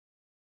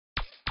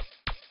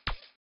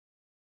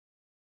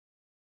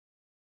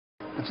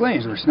The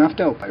Flames were snuffed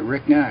out by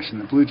Rick Nash and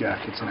the Blue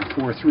Jackets in a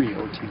 4-3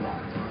 OT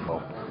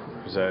loss.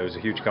 It was a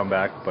huge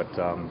comeback, but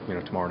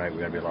tomorrow night we're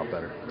going to be a lot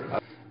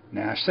better.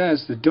 Nash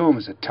says the Dome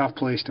is a tough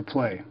place to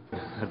play.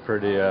 A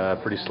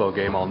pretty slow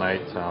game all night.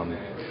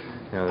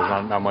 There's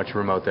not much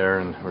room out there,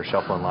 and we're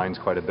shuffling lines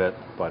quite a bit.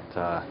 But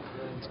to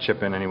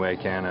chip in any way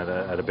I can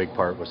at a big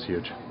part was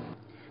huge.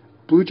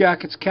 Blue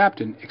Jackets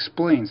captain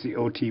explains the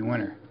OT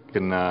winner.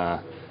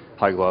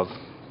 High glove,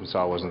 we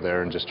saw it wasn't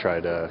there, and just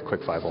tried a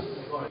quick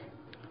 5-0.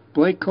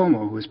 Blake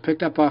Como, who was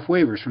picked up off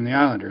waivers from the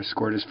Islanders,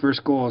 scored his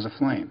first goal as a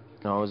Flame.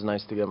 No, it was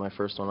nice to get my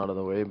first one out of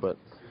the way, but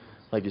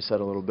like you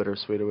said, a little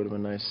bittersweet. It would have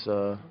been nice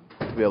to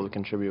be able to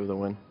contribute with a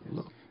win.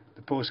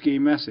 The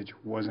post-game message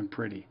wasn't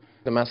pretty.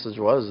 The message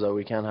was that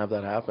we can't have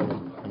that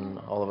happen, and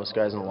all of us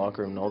guys in the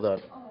locker room know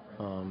that.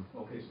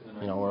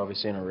 We're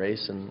obviously in a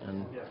race,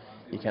 and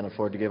you can't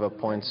afford to give up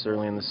points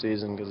early in the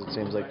season because it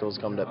seems like those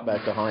come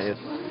back to haunt you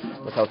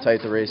with how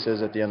tight the race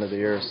is at the end of the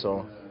year.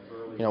 So,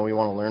 we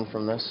want to learn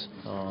from this.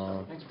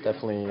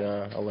 Definitely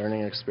a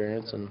learning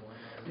experience, and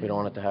we don't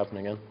want it to happen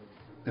again.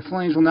 The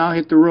Flames will now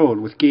hit the road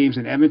with games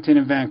in Edmonton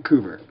and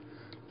Vancouver.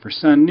 For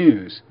Sun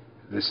News,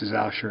 this is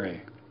Al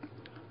Sherray.